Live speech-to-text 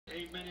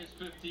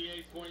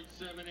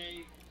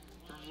58.78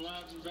 from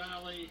Loudon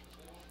Valley,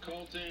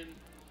 Colton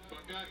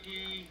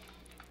Bagaki.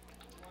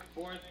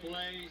 Fourth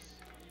place,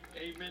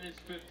 8 minutes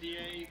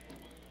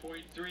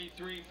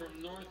 58.33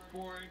 from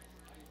Northport,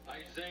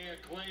 Isaiah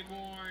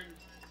Claiborne.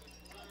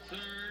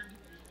 Third,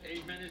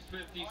 8 minutes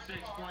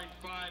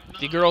 56.59.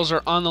 The girls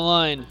are on the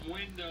line.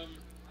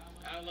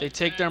 They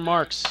take their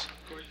marks.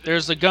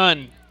 There's the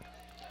gun.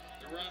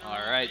 All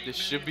right, this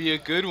should be a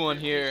good one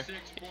here.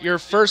 Your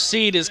first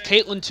seed is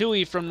Katelyn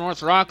Tuohy from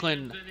North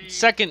Rockland.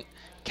 Second,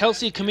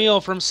 Kelsey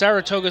Camille from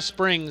Saratoga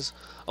Springs.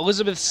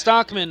 Elizabeth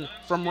Stockman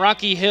from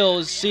Rocky Hill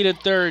is seated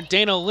third.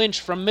 Dana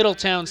Lynch from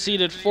Middletown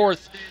seated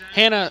fourth.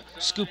 Hannah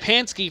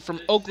Skupansky from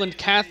Oakland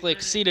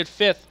Catholic seated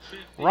fifth.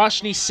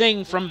 Roshni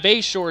Singh from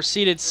Bayshore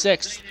seated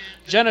sixth.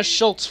 Jenna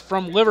Schultz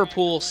from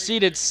Liverpool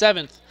seated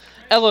seventh.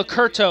 Ella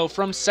Curto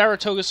from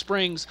Saratoga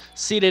Springs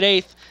seated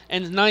eighth.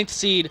 And ninth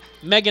seed,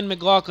 Megan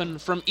McLaughlin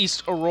from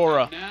East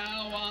Aurora.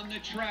 Now on the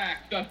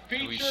track, the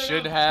We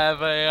should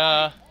have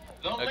a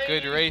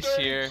good race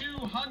here.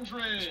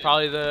 It's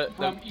probably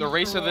the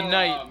race of the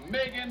night.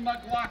 Megan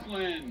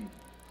McLaughlin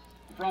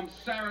from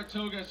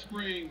Saratoga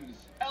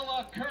Springs.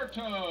 Ella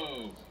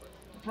Curto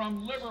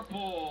from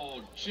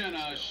Liverpool.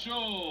 Jenna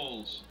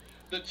Schultz.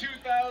 The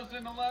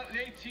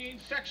 2018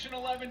 Section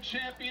 11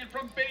 champion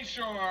from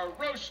Bayshore,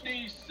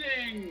 Roshni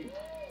Singh.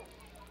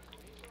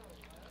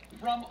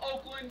 From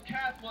Oakland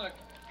Catholic,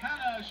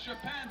 Hannah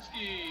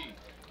Shapansky.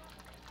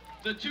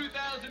 The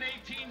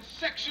 2018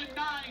 Section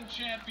 9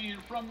 champion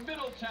from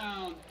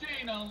Middletown,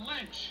 Dana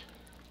Lynch.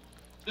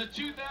 The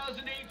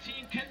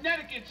 2018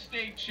 Connecticut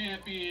State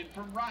champion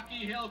from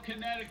Rocky Hill,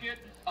 Connecticut,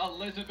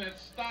 Elizabeth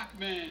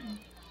Stockman.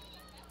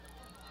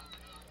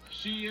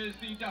 She is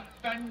the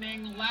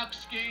defending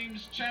Loucks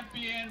Games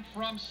champion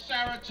from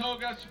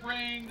Saratoga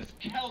Springs,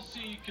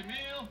 Kelsey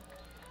Camille.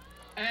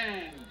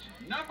 And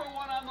number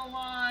one on the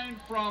line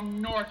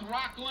from North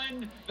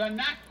Rockland, the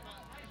National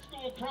High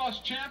School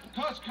cross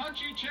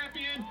country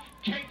champion,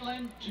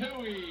 Katelyn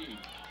Tuohy.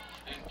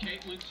 And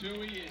Katelyn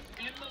Tuohy is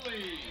in the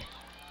lead.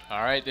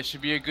 All right, this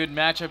should be a good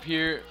matchup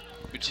here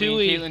between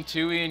Katelyn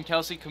Tuohy and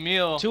Kelsey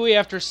Camille. Tuohy,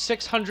 after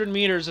 600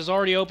 meters, has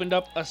already opened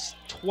up a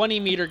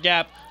 20-meter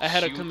gap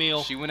ahead of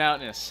Camille. She went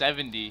out in a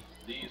 70.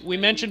 We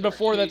mentioned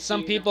before that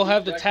some people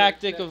have the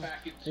tactic of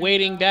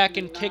waiting back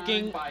and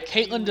kicking.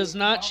 Katelyn does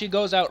not. She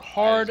goes out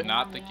hard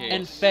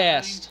and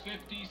fast.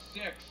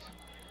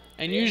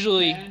 And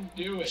usually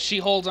she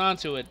holds on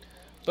to it.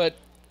 But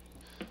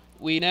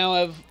we now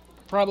have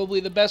probably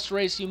the best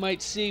race you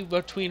might see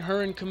between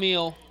her and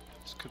Camille.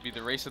 This could be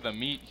the race of the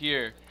meet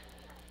here.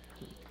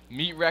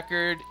 Meet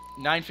record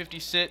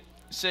 9:56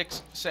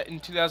 set in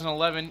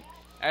 2011.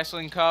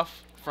 Aisling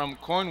Cuff from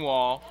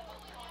Cornwall.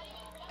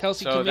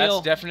 Kelsey So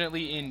Camille, that's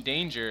definitely in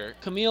danger.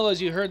 Camille,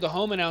 as you heard the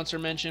home announcer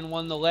mention,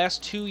 won the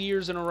last 2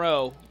 years in a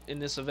row in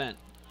this event.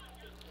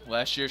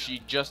 Last year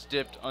she just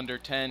dipped under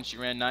 10. She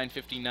ran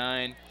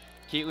 9:59.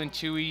 Katelyn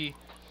Tuohy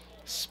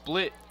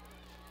split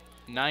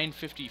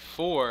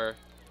 9:54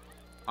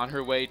 on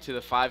her way to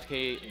the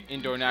 5K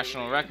indoor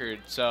national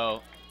record.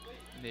 So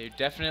they're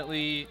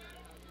definitely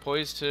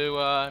poised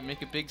to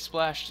make a big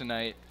splash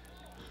tonight.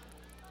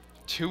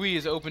 Tuohy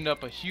has opened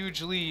up a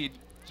huge lead.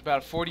 It's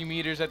about 40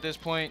 meters at this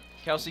point.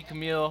 Kelsey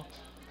Camille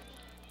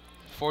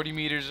 40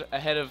 meters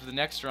ahead of the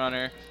next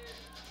runner.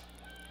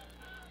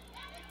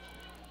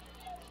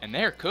 And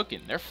they're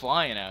cooking. They're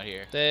flying out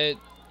here.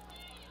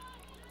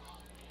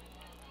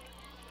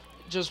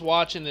 Just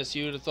watching this,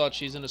 you would have thought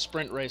she's in a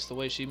sprint race the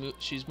way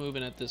she's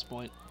moving at this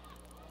point.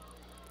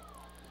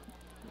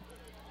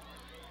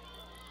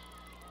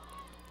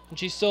 And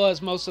she still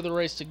has most of the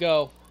race to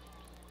go.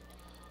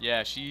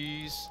 Yeah,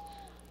 she's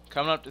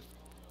coming up to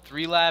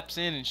 3 laps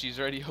in, and she's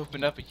already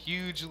opened up a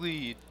huge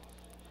lead.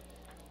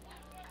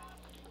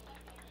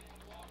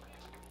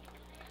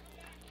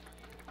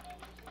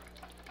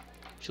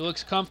 She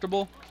looks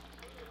comfortable.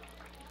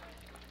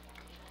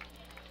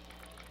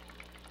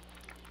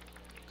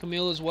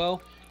 Camille as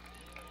well.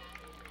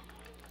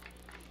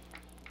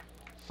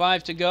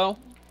 5 to go.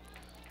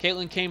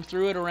 Katelyn came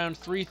through at around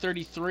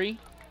 3:33.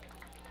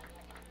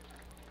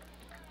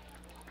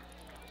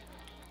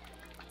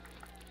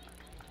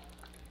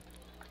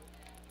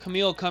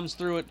 Camille comes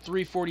through at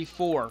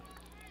 3:44.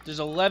 There's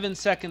 11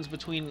 seconds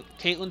between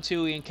Katelyn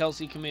Tuohy and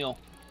Kelsey Camille.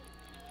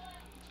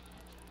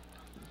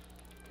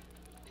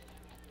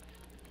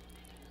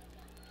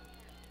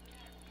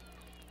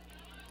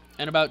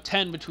 And about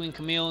 10 between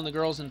Camille and the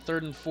girls in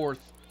 3rd and 4th.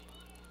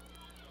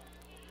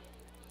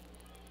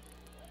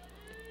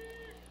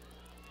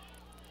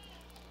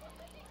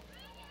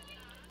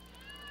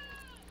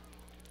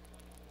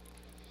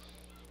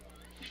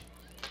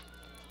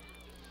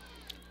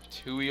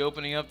 Tuohy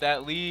opening up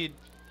that lead.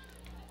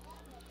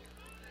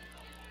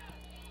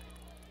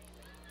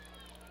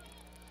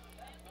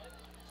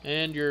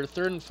 And your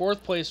 3rd and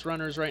 4th place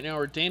runners right now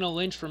are Dana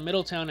Lynch from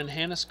Middletown and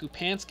Hannah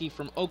Skupansky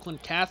from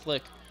Oakland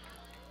Catholic.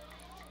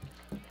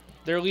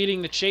 They're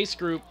leading the chase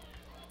group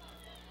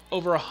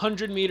over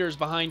 100 meters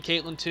behind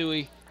Katelyn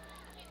Tuohy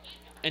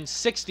and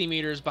 60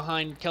 meters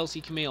behind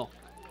Kelsey Camille.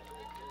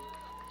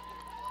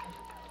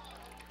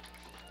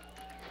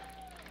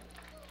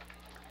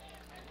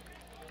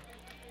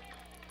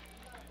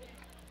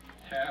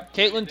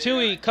 Katelyn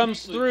Tuohy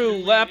comes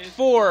through lap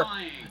 4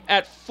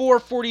 at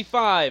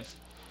 4:45.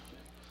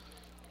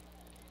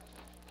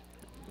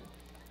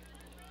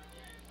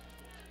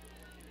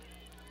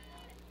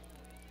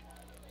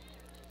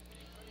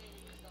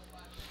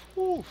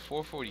 Ooh,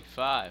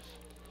 4:45.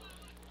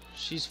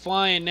 She's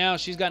flying now.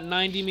 She's got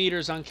 90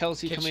 meters on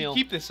Kelsey Can Camille.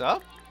 she keep this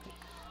up?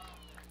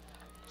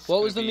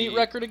 What was the meet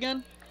record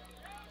again?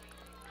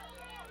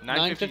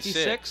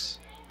 9:56.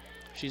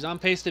 She's on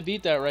pace to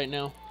beat that right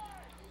now.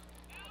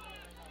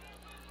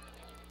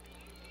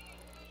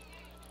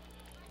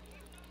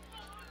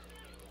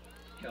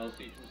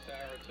 Kelsey from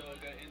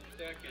Saratoga in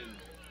second.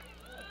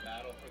 A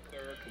battle for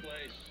third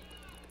place.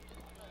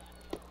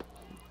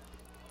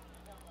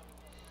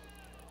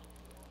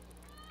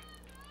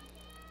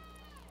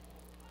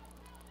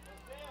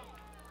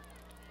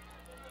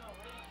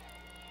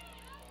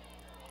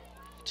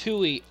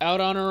 Tuohy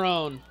out on her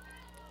own.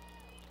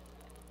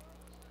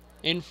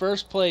 In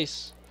first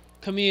place.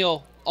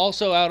 Camille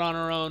also out on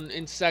her own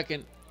in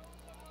second.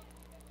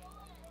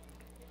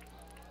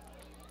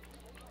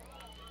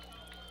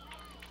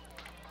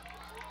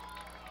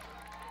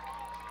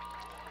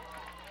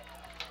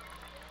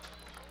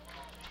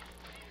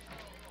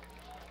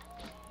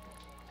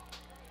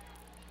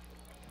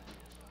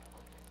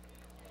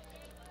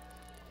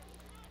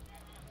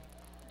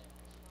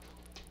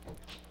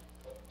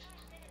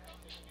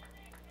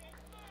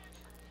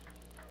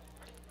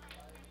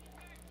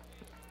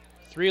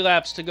 Three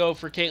laps to go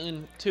for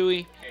Katelyn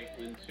Tuohy.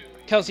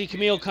 Kelsey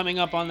Camille coming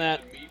up on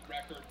that.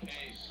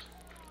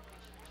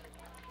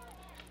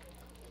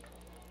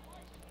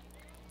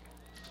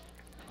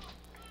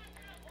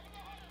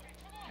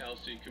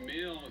 Kelsey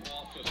Camille is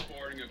also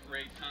sporting a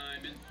great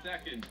time in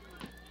second.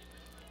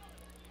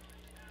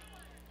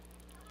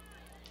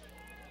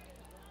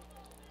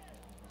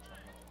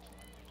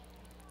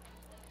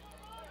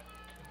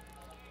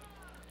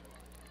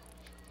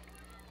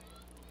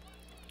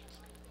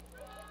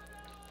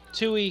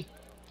 Tuohy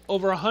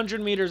over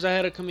 100 meters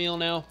ahead of Camille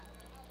now.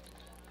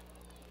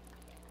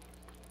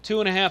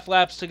 2.5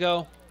 laps to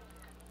go.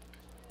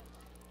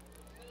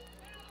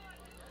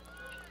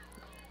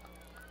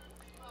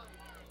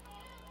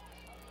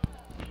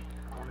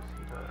 I want to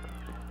see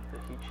the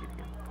heat sheet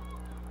again.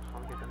 Just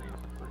want to get the names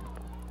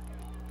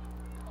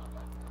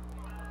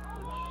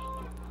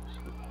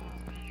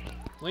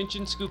of Lynch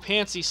and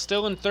Scupancy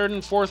still in third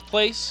and fourth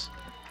place.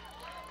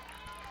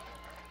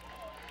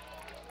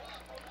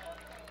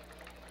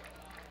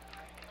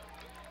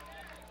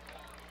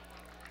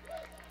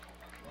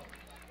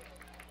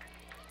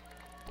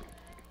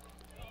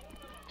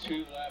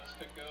 Two laps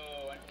to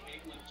go, and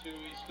Katelyn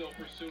Tuohy still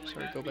pursuing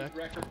that go back.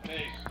 record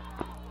pace.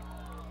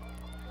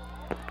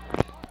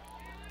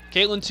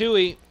 Katelyn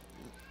Tuohy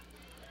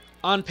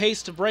on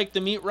pace to break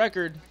the meet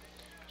record.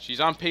 She's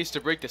on pace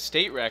to break the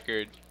state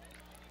record.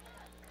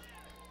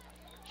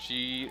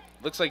 She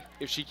looks like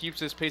if she keeps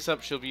this pace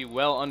up, she'll be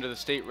well under the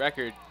state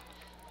record,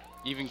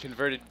 even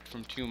converted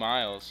from 2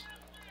 miles.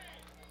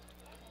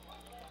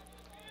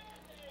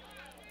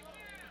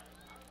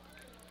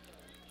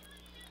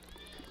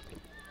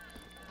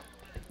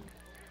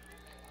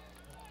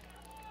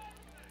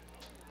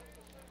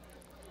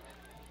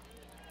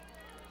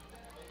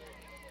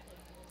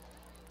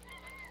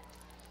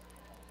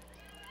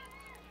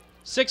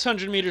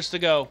 .600 meters to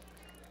go.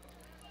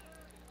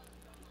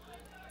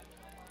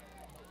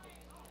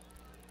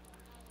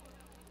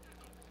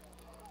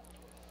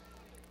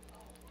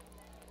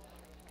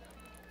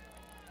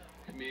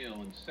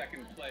 Camille in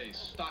second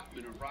place.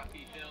 Stockman of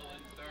Rocky Hill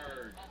in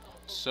third.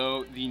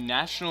 So the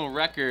national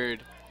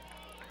record,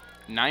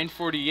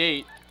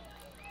 9:48,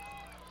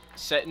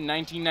 set in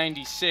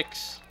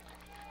 1996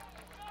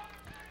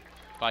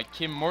 by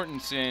Kim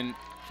Mortensen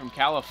from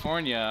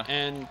California.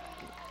 And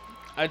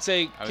I'd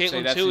say I would say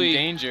Katelyn that's in Tuohy.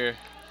 danger.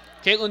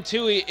 Katelyn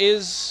Tuohy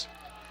is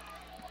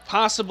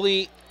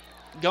possibly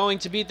going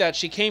to beat that.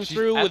 She came She's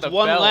through at with the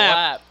one bell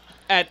lap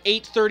at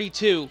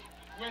 8:32.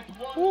 With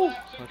one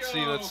lap to Let's go,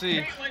 see, let's see.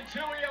 Katelyn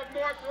Tuohy of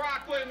North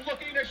Rockland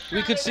looking to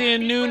We could shadow see a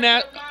that new meet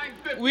nat.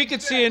 record of We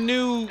could see a 9:56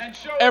 new and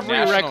show every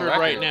National record right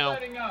record. now.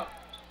 letting up.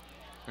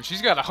 And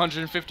she's got a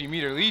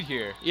 150-meter lead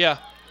here. Yeah.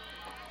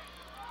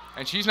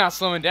 And she's not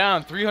slowing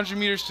down. 300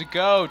 meters to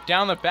go.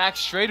 Down the back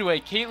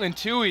straightaway, Katelyn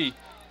Tuohy.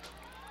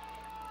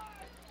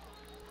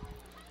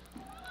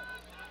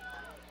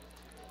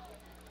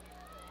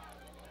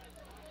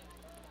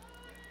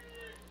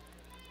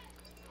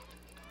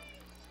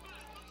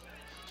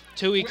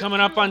 Tuohy coming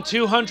up on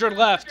 200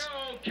 left.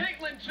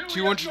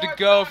 200 to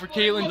go for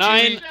Katelyn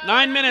Tuohy.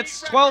 9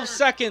 minutes, 12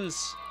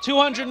 seconds.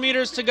 200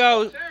 meters to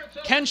go.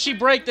 Can she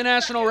break the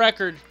national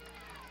record?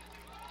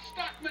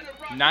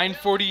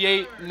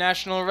 9:48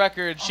 national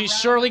record. She's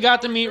surely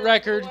got the meet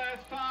record,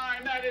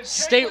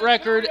 state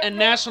record, and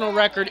national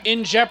record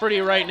in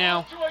jeopardy right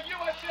now.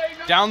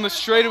 Down the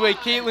straightaway,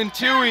 Katelyn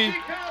Tuohy.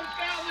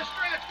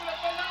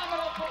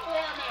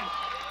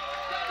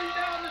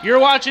 You're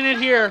watching it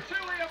here.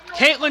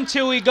 Katelyn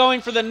Tuohy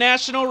going for the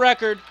national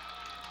record.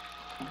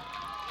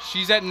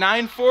 She's at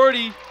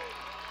 9:40.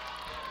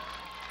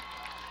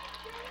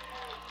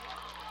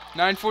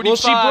 9:45. Will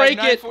she break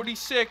it?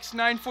 9:46.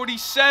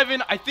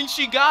 9:47. I think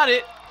she got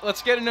it.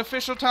 Let's get an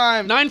official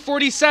time.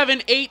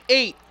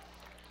 9:47.88.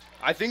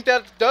 I think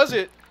that does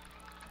it.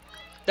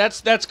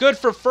 That's good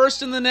for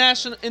first in the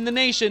nation,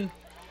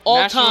 all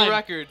National time,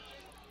 record.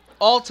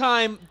 all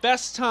time,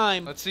 best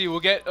time. Let's see.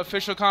 We'll get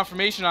official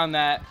confirmation on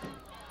that.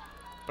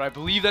 But I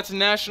believe that's a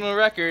national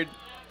record.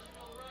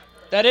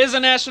 That is a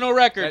national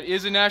record. That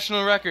is a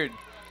national record.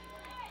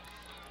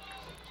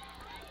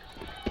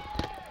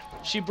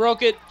 She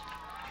broke it.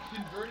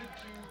 Converted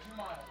to 2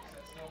 miles.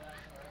 That's still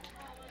national record.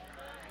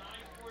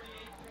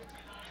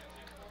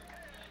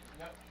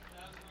 Yep.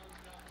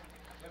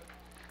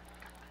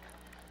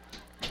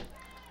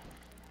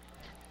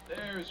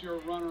 There's your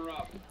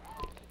runner-up.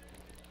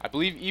 I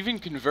believe even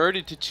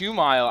converted to 2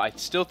 mile, I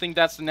still think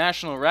that's the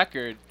national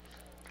record.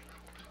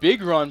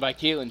 Big run by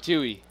Katelyn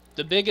Tuohy.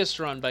 The biggest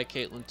run by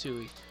Katelyn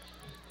Tuohy.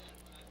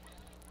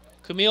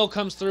 Camille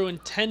comes through in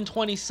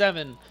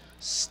 10:27.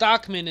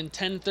 Stockman in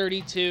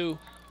 10:32.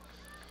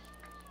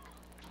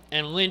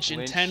 And Lynch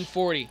in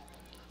 10:40.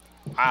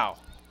 Wow.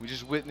 We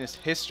just witnessed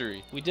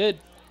history. We did.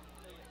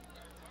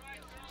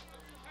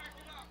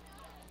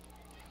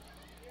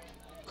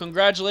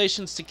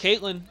 Congratulations to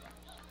Katelyn.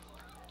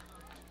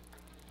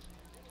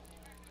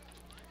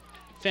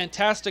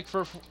 Fantastic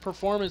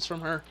performance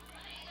from her.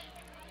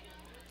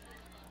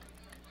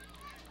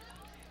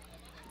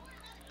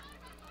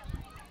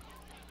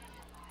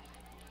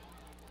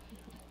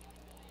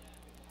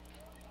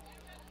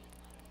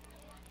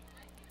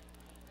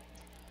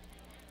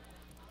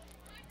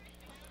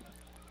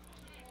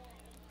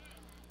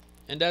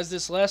 And as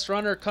this last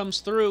runner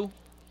comes through,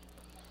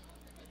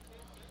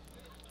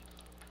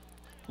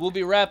 we'll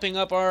be wrapping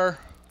up our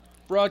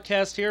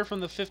broadcast here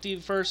from the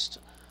 51st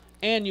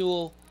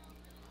annual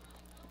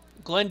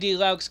Glendy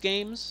Loucks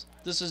Games.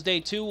 This is day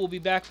 2. We'll be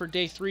back for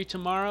day 3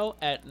 tomorrow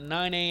at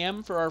 9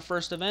 a.m. for our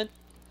first event.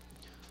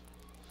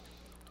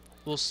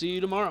 We'll see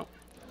you tomorrow.